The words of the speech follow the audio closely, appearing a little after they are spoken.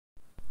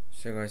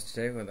So guys,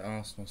 today we've got the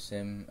Arsenal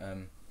sim.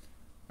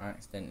 I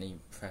accidentally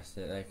pressed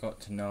it. They've got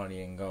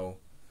Tonali in goal,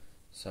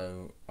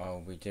 so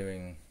I'll be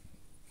doing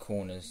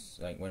corners.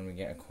 Like when we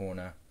get a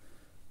corner,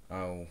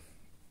 I'll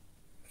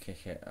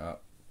kick it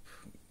up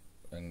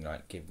and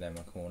like give them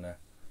a corner.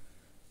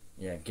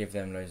 Yeah, give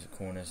them loads of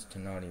corners.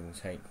 Tonali will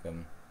take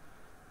them,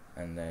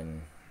 and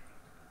then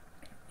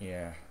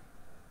and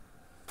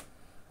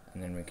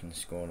then we can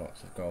score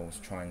lots of goals.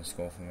 Try and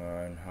score from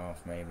our own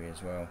half maybe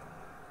as well.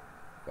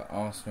 But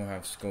Arsenal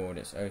have scored.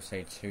 It's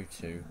Osei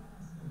 2-2.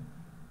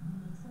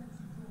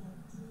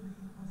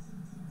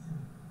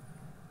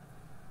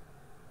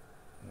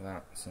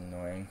 That's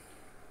annoying.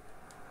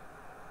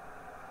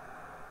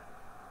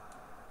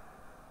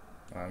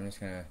 I'm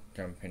just going to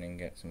jump in and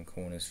get some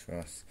corners for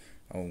us.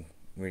 I'll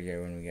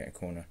video when we get a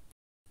corner.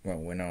 Well,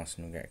 when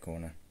Arsenal get a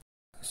corner.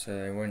 So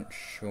they went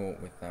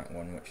short with that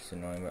one, which is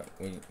annoying, but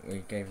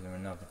we gave them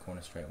another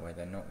corner straight away.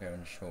 They're not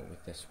going short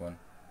with this one.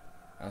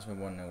 As we're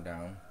 1-0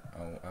 down,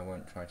 I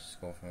won't try to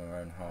score from our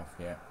own half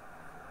yet.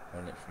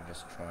 I'll literally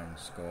just try and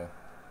score.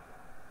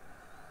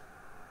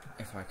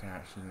 If I can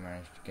actually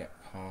manage to get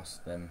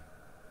past them.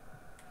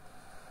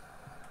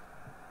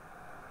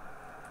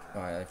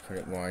 Right, they've put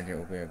it wide, it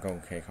will be a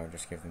goal kick. I'll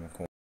just give them a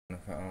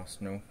corner for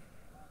Arsenal.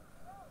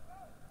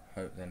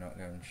 Hope they're not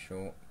going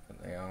short,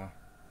 but they are.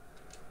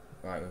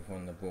 Right, we've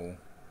won the ball.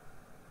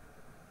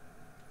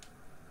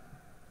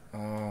 Oh,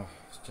 I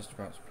was just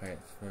about to play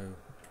it through.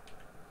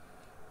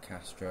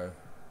 Castro.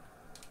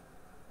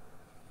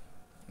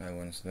 No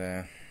one's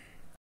there.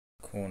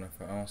 Corner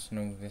for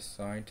Arsenal this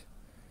side.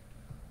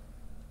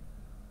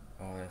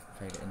 Oh, they've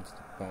played it into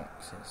the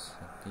box. It's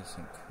a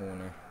decent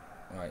corner.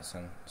 Right,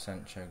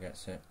 Sancho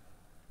gets it.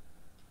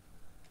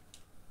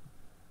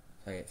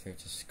 Play it through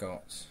to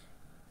Scott.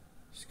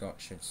 Scott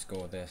should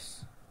score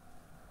this.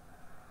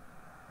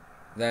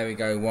 There we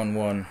go,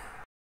 1-1.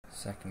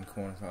 Second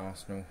corner for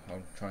Arsenal.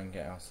 I'll try and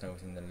get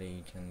ourselves in the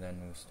lead and then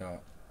we'll start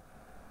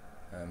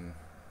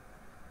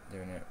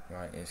doing it.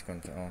 Right, it's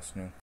gone to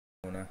Arsenal.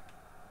 Corner.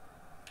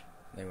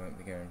 They won't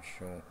be going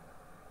short.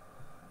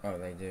 Oh,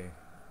 they do.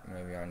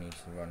 Maybe I need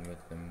to run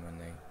with them when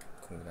they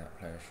call that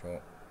player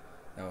short.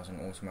 That was an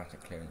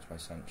automatic clearance by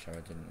Sancho.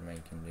 I didn't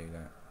make him do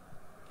that.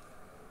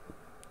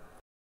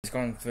 It's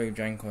gone through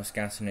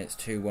Jankos and it's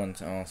 2-1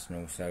 to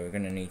Arsenal, so we're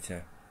going to need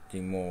to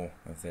do more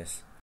of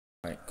this.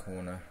 Right,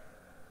 corner.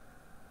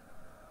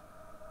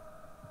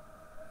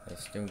 They've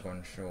still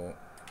gone short.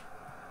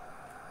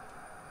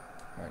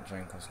 Right,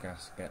 Jankos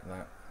get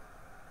that.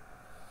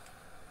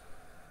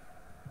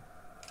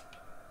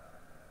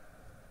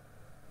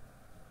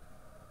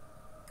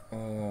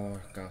 Oh,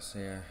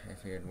 Garcia,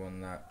 if he had won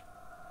that,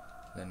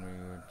 then we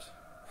would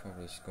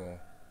probably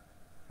score.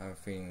 I have a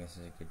feeling this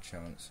is a good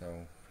chance, so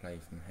I'll play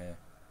from here.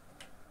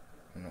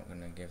 I'm not going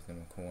to give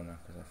them a corner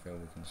because I feel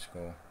we can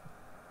score.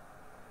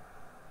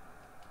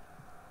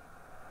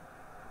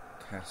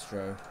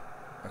 Castro,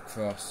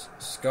 across,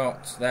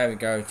 Scott, there we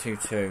go,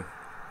 2-2.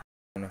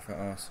 Corner for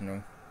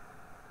Arsenal.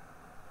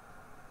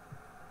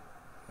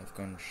 They've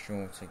gone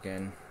short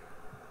again.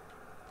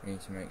 We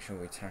need to make sure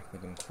we tackle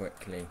them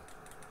quickly.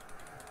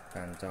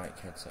 Van Dijk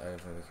heads it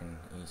over, we can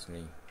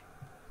easily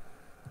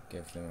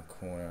give them a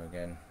corner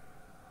again.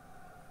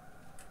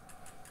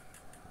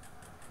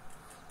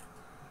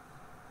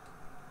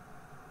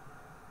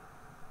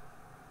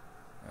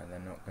 They're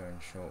not going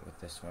short with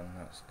this one,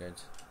 that's good.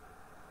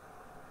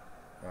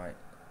 Right,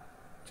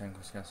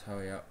 Jankos,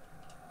 hurry up.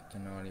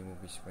 Tonali will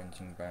be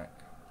sprinting back.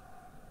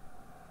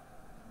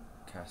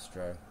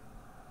 Castro.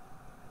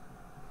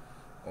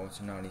 Oh,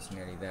 Tonali's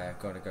nearly there,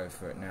 gotta go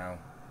for it now.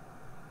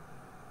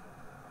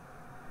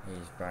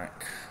 He's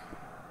back.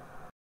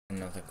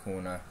 Another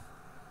corner.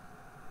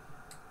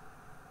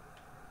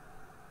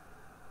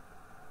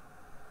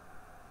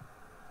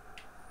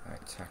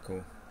 Right,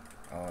 tackle.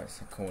 Oh,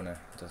 it's a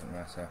corner, doesn't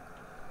matter.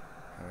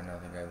 Have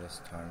another go this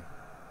time.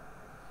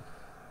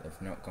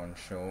 They've not gone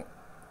short.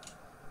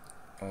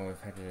 Oh,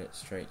 we've headed it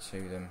straight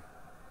to them.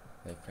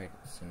 They played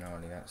it to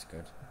Tonali, that's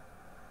good.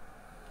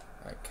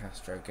 Right,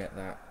 Castro, get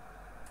that.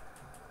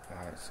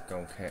 Oh, it's a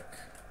goal kick.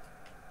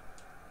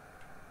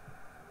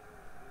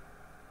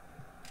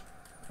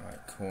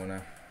 Right,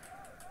 corner.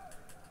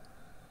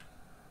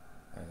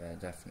 Oh, they're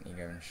definitely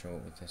going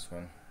short with this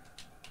one.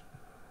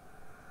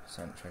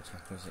 Sancho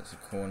tackles, it's a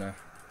corner.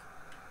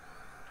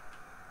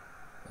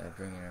 They're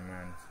bringing a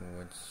man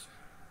forwards.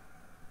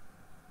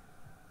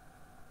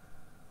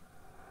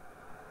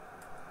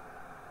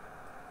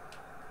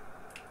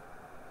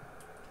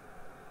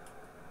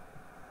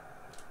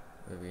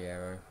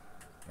 Ribeiro.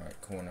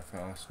 Right, corner for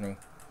Arsenal.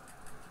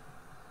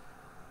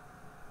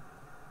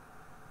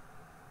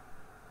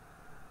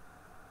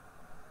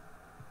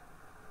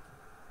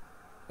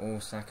 Oh,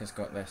 Saka's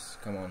got this.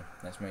 Come on,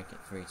 let's make it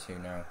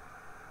 3-2 now.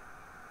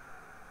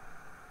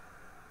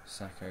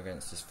 Saka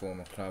against his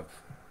former club.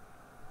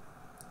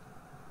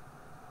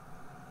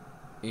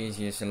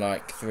 Easy as you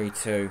like,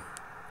 3-2.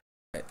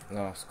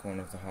 Last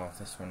corner of the half.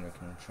 This one we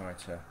can try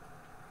to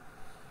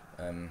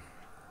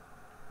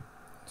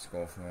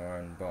score from our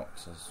own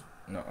box,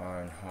 not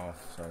our own half,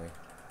 sorry.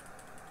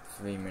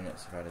 3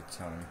 minutes of added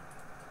time.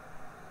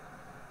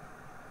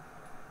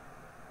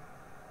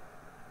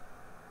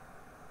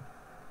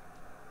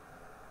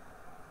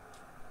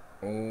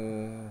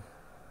 Oh,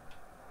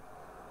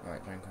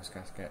 right,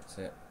 Jankowski gets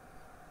it.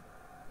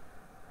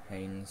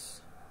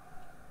 Haynes.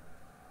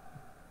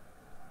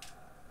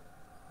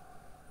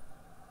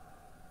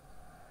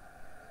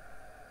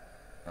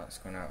 That's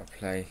gone out of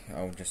play.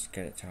 I'll just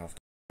get it to half time.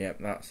 Yep,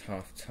 that's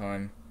half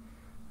time.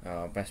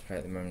 Our best player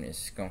at the moment is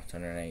Scott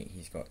on an 8.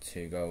 He's got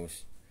 2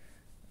 goals.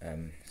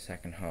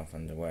 Second half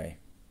underway.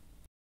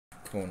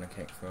 Corner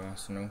kick for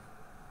Arsenal.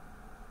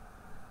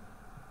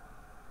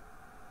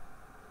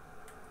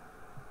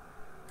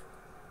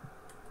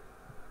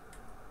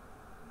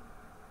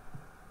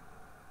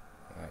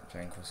 Right,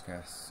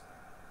 Jankowski.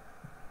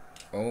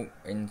 Oh,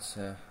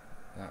 into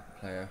that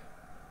player.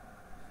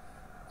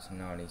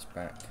 Tonali's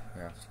back.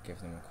 We have to give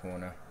them a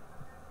corner.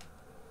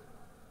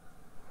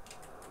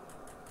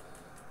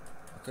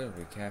 I've got to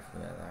be careful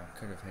with that. I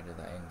could have headed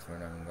that in for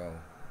an own goal.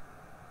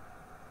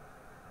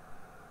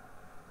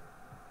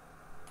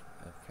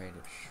 They played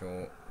it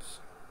short.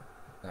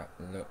 That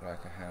looked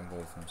like a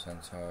handball from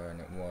Santoro, and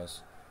it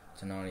was.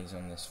 Tonali's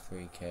on this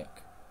free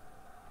kick.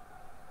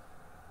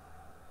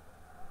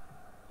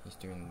 He's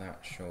doing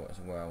that short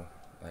as well.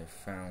 They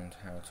found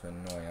how to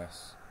annoy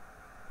us.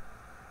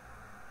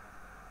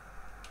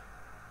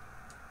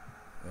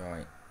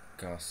 Right,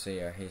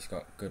 Garcia, he's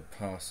got good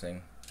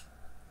passing.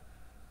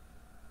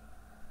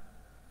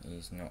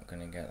 He's not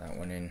going to get that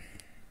one in.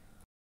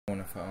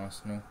 Corner for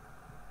Arsenal.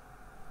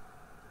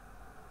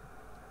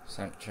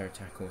 Sancho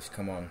tackles,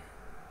 come on.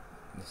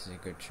 This is a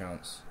good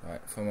chance. Right,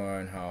 from our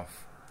own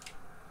half.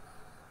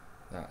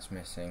 That's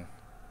missing.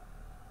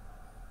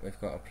 We've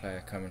got a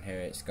player coming here,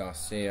 it's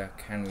Garcia.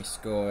 Can we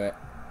score it?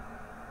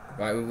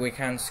 Right, we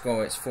can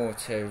score, it's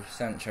 4-2.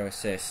 Sancho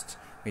assist.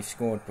 We've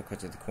scored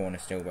because of the corner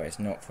still, but it's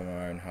not from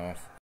our own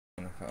half.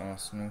 Corner for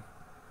Arsenal.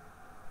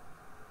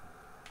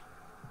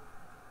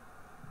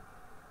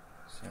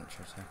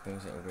 Sancho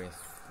tackles, it'll be a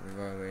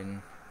throw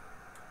in.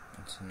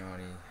 And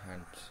Tonali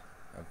had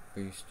a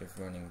boost of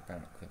running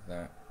back with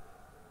that.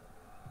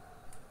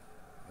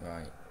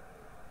 Right.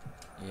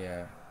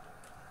 Yeah.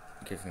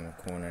 Give him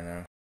a corner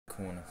now.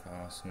 Corner for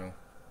Arsenal.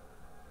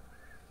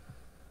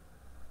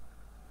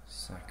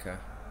 Saka.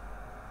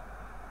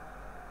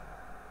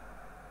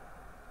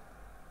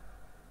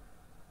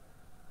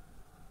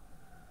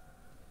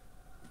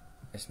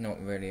 It's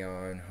not really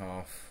our own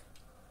half.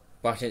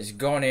 But it's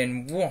gone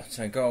in. What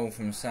a goal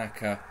from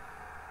Saka.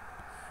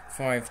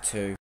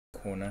 5-2.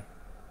 Corner.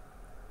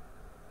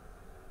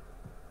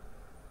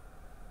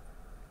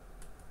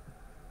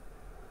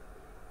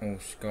 Oh,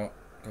 Scott.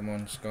 Come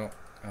on, Scott.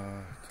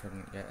 Oh,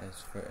 couldn't get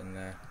his foot in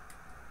there.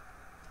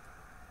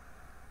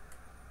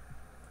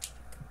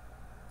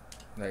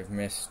 They've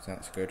missed.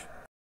 That's good.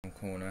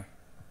 Corner.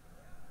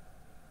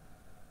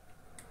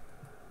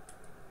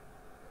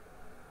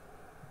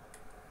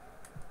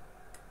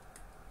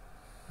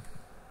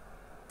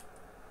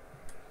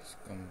 It's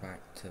gone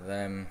back to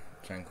them.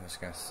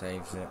 Jankowski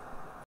saves it.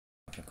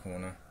 The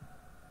corner.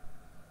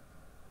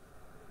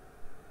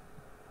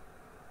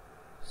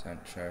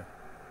 Sancho.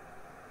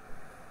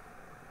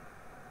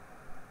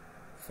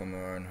 From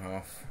our own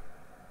half.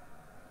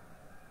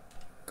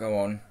 Go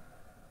on.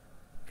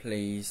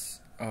 Please.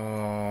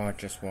 Oh,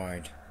 just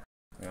wide.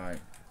 Right.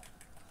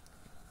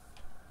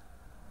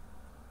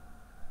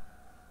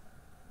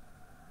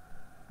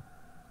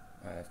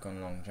 Right, they've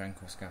gone long.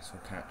 Jankowski will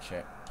catch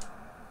it.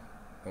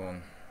 Go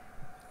on.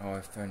 Oh,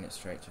 I've thrown it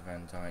straight to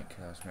Van Dijk.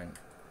 That was meant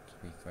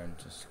to be thrown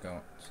to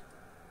Scott.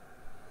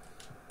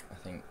 I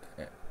think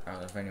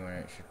out of anyone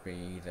it should be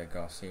either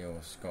Garcia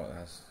or Scott that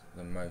has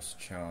the most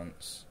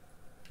chance.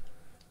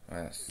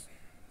 Right, that's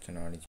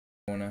Tonali's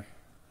corner.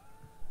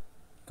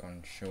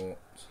 Gone short.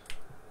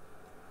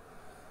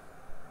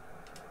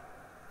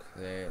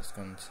 Clear, it's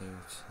gone to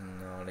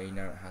Tonali.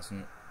 No, it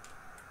hasn't.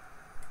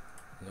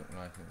 Looked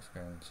like it was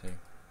going to.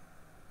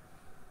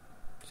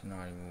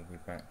 Tonali will be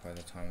back by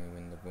the time we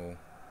win the ball.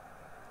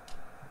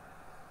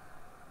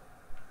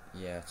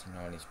 Yeah,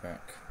 Tonali's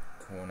back.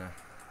 Corner.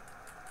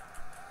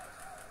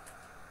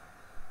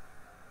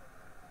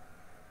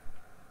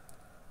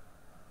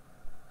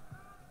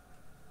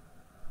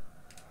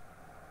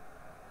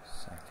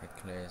 Saka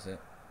clears it.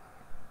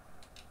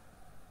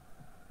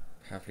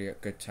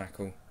 Pavlyuk, good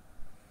tackle.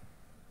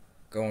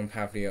 Go on,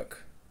 Pavlyuk.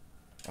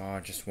 Ah,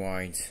 just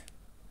wide.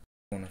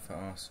 Corner for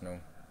Arsenal.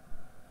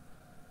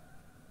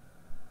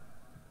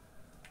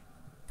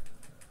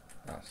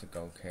 That's a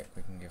goal kick.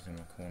 We can give them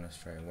a corner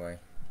straight away.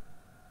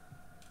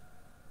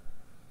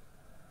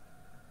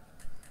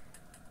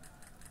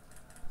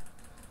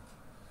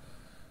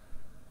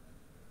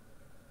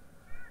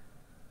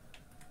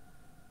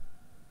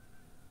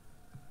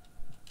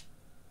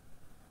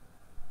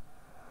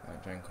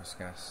 Right,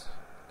 Jankowski.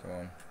 Go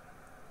on.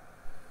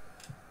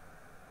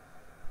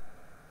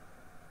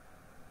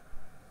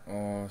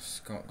 Oh,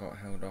 Scott got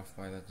held off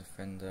by the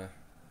defender.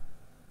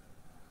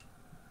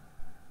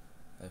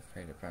 They've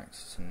played it back to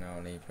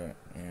Tonali, but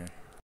yeah.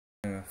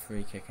 time a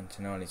free kick and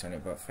Tonali's on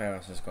it, but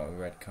Ferros has got a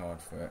red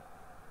card for it.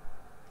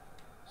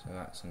 So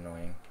that's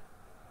annoying.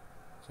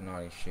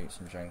 Tonali shoots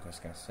and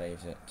Jankowski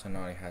saves it.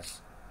 Tonali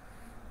has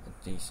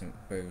a decent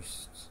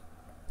boost.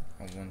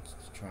 I wanted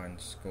to try and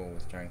score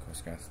with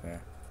Jankowski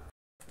there.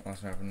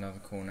 Also have another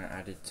corner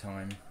added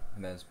time.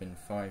 There's been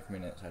 5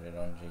 minutes added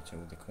on due to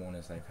all the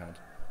corners they've had.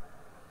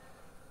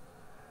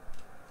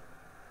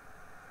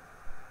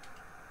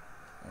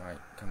 Right,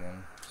 come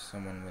on,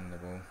 someone win the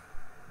ball.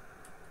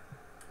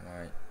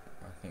 Right,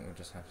 I think we'll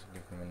just have to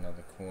give them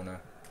another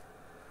corner.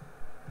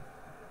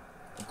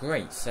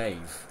 Great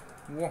save.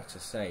 What a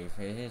save.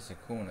 It is a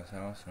corner to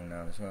Arsenal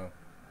now as well.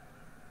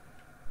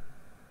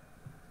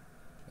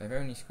 They've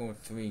only scored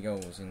 3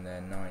 goals in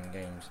their 9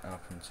 games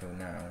up until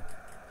now.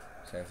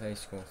 So if they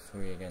score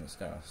 3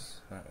 against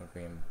us, that would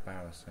be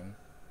embarrassing.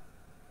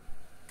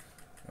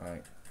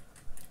 Right.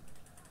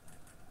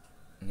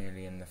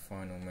 Nearly in the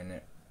final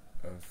minute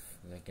of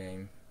the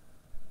game.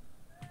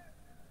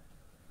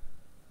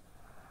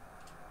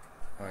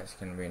 Right, it's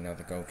going to be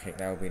another goal kick.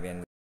 That will be the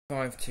end.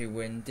 5-2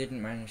 win.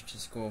 Didn't manage to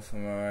score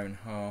from our own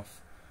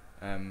half,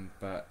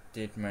 but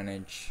did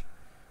manage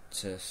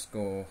to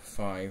score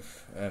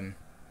 5.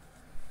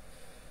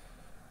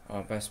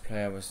 Our best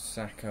player was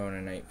Saka on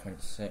an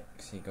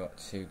 8.6. He got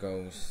 2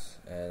 goals.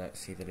 Let's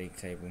see the league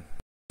table.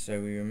 So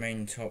we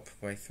remain top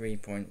by 3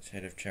 points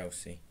ahead of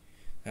Chelsea.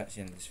 That's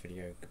the end of this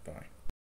video. Goodbye.